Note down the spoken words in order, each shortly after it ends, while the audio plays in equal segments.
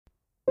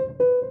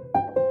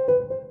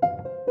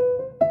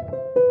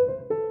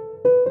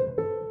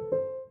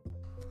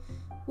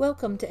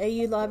Welcome to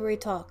AU Library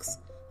Talks,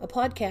 a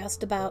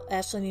podcast about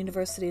Ashland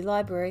University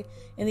Library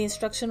and the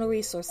Instructional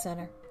Resource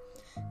Center.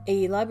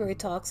 AU Library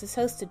Talks is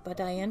hosted by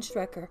Diane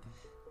Strecker,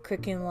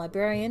 curriculum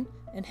librarian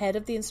and head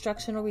of the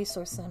Instructional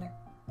Resource Center.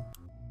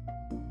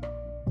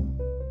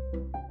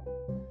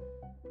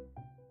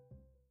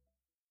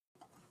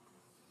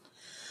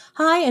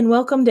 Hi, and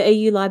welcome to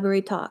AU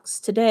Library Talks.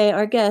 Today,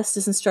 our guest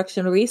is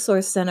Instructional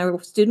Resource Center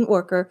student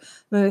worker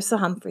Marissa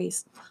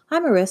Humphreys. Hi,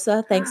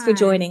 Marissa. Thanks for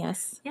joining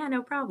us. Yeah,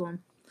 no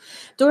problem.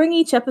 During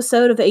each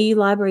episode of AU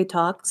Library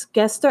Talks,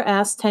 guests are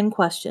asked 10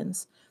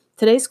 questions.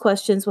 Today's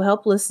questions will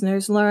help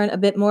listeners learn a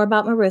bit more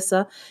about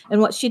Marissa and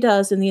what she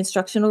does in the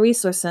Instructional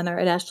Resource Center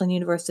at Ashland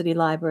University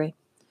Library.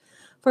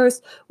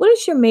 First, what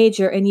is your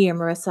major and year,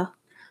 Marissa?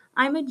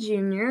 I'm a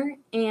junior,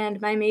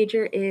 and my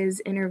major is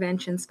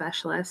intervention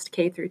specialist,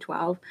 K through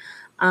 12.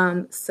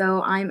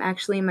 So I'm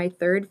actually in my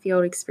third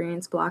field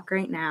experience block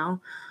right now.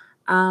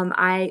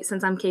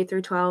 Since I'm K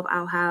through 12,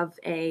 I'll have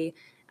a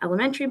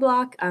elementary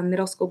block, a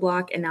middle school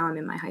block, and now I'm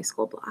in my high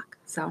school block.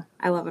 So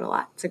I love it a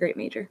lot. It's a great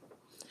major.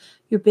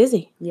 You're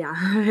busy. Yeah,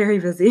 very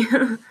busy.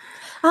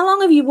 How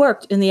long have you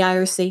worked in the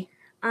IRC?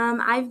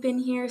 I've been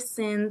here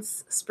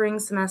since spring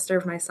semester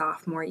of my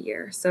sophomore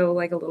year, so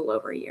like a little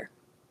over a year.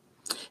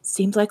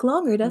 Seems like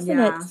longer, doesn't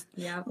it?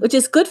 Yeah. Which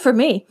is good for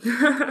me.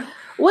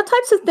 What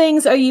types of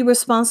things are you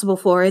responsible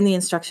for in the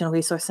Instructional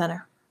Resource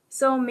Center?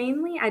 So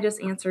mainly I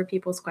just answer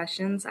people's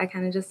questions. I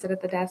kind of just sit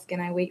at the desk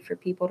and I wait for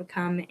people to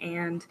come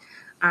and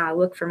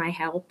look for my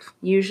help.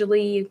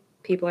 Usually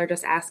people are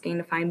just asking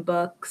to find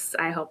books.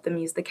 I help them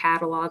use the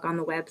catalog on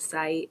the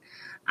website.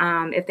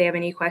 If they have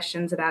any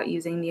questions about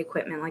using the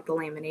equipment like the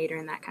laminator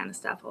and that kind of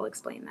stuff, I'll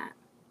explain that.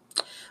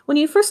 When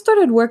you first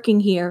started working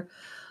here,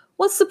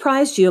 what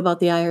surprised you about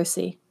the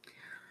IRC?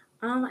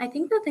 I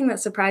think the thing that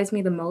surprised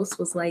me the most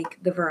was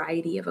like the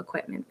variety of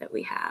equipment that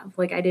we have.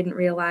 Like I didn't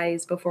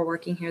realize before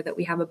working here that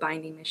we have a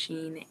binding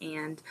machine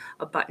and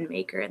a button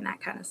maker and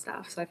that kind of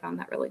stuff. So I found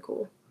that really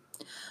cool.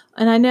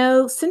 And I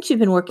know since you've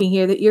been working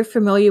here that you're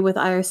familiar with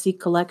IRC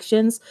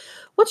collections.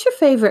 What's your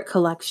favorite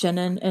collection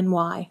and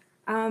why?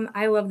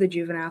 I love the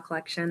juvenile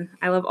collection.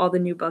 I love all the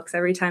new books.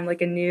 Every time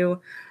like a new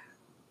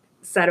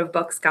set of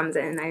books comes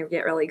in, I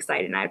get really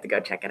excited and I have to go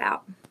check it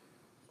out.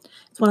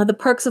 It's one of the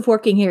perks of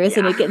working here,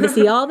 isn't it? Getting to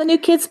see all the new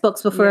kids'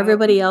 books before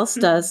everybody else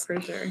does.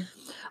 For sure.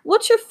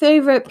 What's your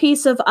favorite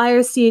piece of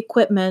IRC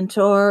equipment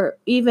or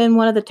even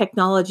one of the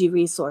technology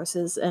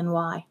resources and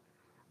why?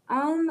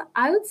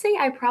 I would say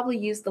I probably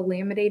use the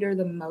laminator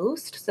the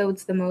most, so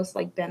it's the most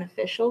like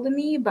beneficial to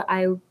me, but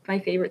my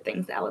favorite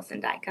thing's the Ellison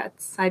die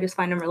cuts. I just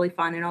find them really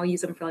fun and I'll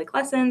use them for like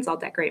lessons, I'll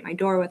decorate my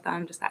door with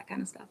them, just that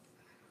kind of stuff.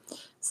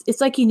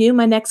 It's like you knew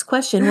my next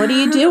question. What do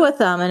you do with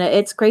them? And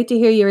it's great to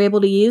hear you're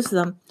able to use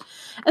them.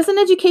 As an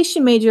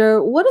education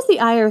major, what does the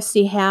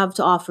IRC have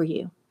to offer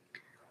you?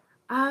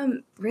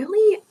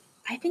 Really,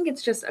 I think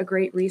it's just a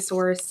great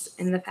resource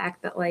in the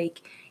fact that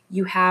like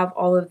you have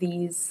all of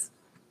these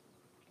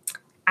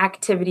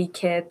activity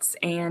kits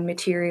and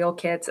material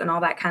kits and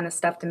all that kind of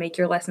stuff to make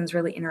your lessons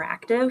really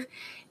interactive.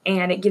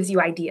 And it gives you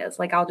ideas.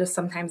 Like I'll just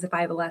sometimes if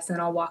I have a lesson,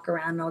 I'll walk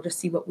around and I'll just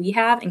see what we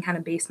have and kind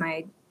of base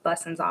my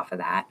lessons off of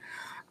that.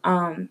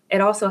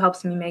 It also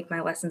helps me make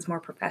my lessons more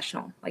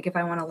professional. Like if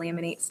I want to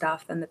laminate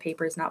stuff, then the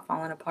paper is not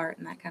falling apart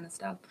and that kind of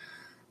stuff.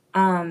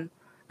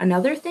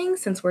 Another thing,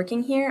 since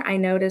working here, I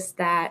noticed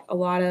that a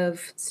lot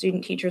of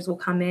student teachers will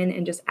come in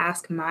and just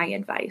ask my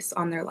advice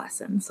on their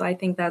lessons. So I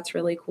think that's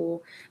really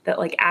cool that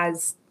like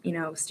as,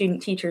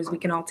 student teachers, we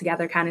can all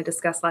together kind of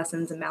discuss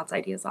lessons and bounce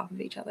ideas off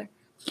of each other.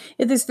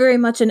 There's very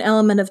much an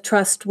element of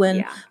trust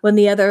when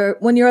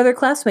your other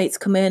classmates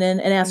come in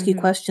and ask you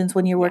questions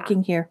when you're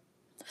working here.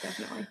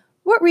 Definitely.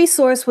 What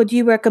resource would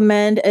you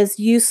recommend as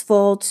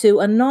useful to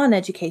a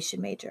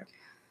non-education major?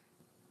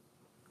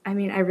 I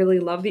mean, I really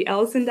love the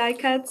Ellison die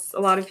cuts. A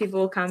lot of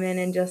people will come in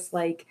and just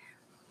like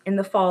in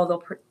the fall,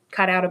 they'll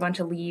cut out a bunch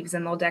of leaves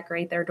and they'll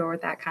decorate their door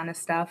with that kind of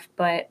stuff.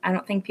 But I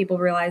don't think people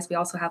realize we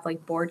also have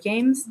like board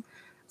games.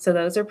 So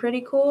those are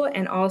pretty cool.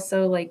 And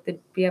also like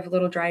we have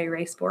little dry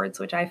erase boards,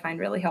 which I find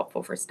really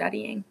helpful for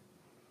studying.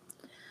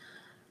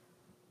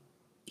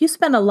 You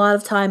spend a lot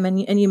of time,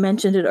 and you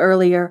mentioned it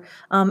earlier,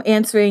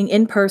 answering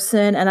in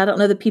person, and I don't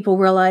know that people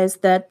realize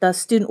that the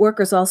student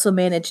workers also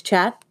manage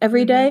chat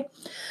every day.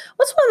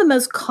 What's one of the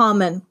most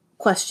common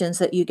questions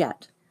that you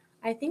get?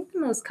 I think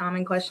the most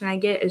common question I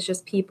get is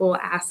just people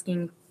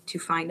asking to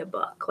find a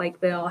book.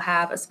 Like they'll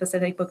have a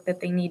specific book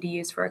that they need to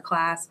use for a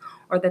class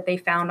or that they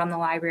found on the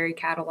library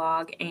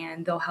catalog,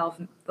 and they'll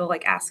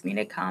like ask me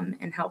to come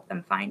and help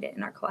them find it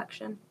in our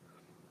collection.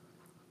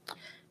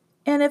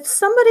 And if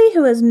somebody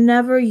who has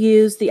never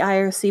used the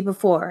IRC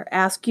before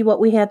asked you what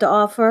we had to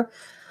offer,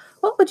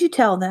 what would you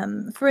tell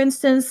them? For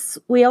instance,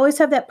 we always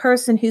have that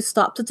person who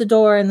stops at the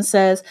door and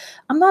says,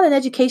 I'm not an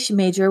education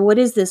major. What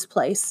is this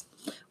place?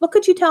 What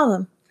could you tell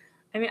them?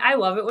 I mean, I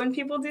love it when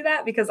people do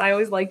that because I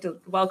always like to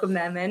welcome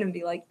them in and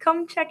be like,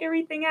 come check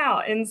everything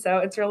out. And so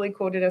it's really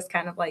cool to just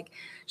kind of like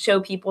show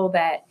people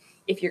that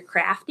if you're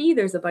crafty,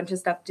 there's a bunch of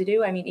stuff to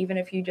do. I mean, even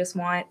if you just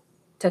want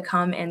to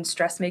come and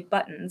stress make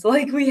buttons.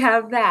 Like we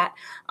have that.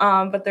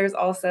 But there's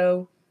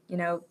also,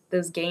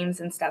 those games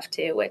and stuff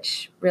too,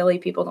 which really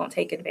people don't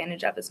take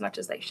advantage of as much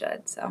as they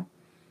should. So.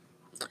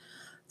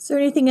 Is there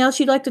anything else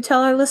you'd like to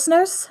tell our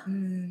listeners?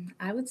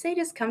 I would say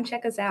just come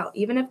check us out.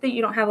 Even if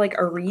you don't have like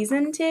a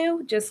reason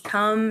to, just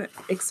come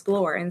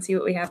explore and see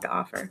what we have to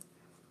offer.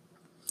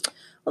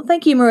 Well,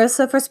 thank you,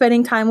 Marissa, for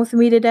spending time with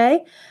me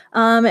today.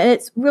 And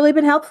it's really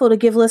been helpful to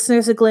give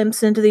listeners a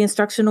glimpse into the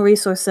Instructional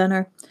Resource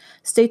Center.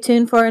 Stay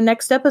tuned for our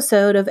next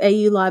episode of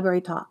AU Library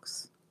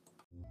Talks.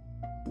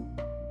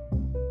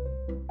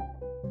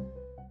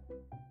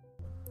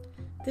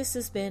 This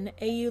has been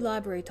AU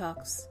Library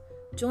Talks.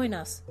 Join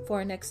us for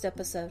our next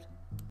episode.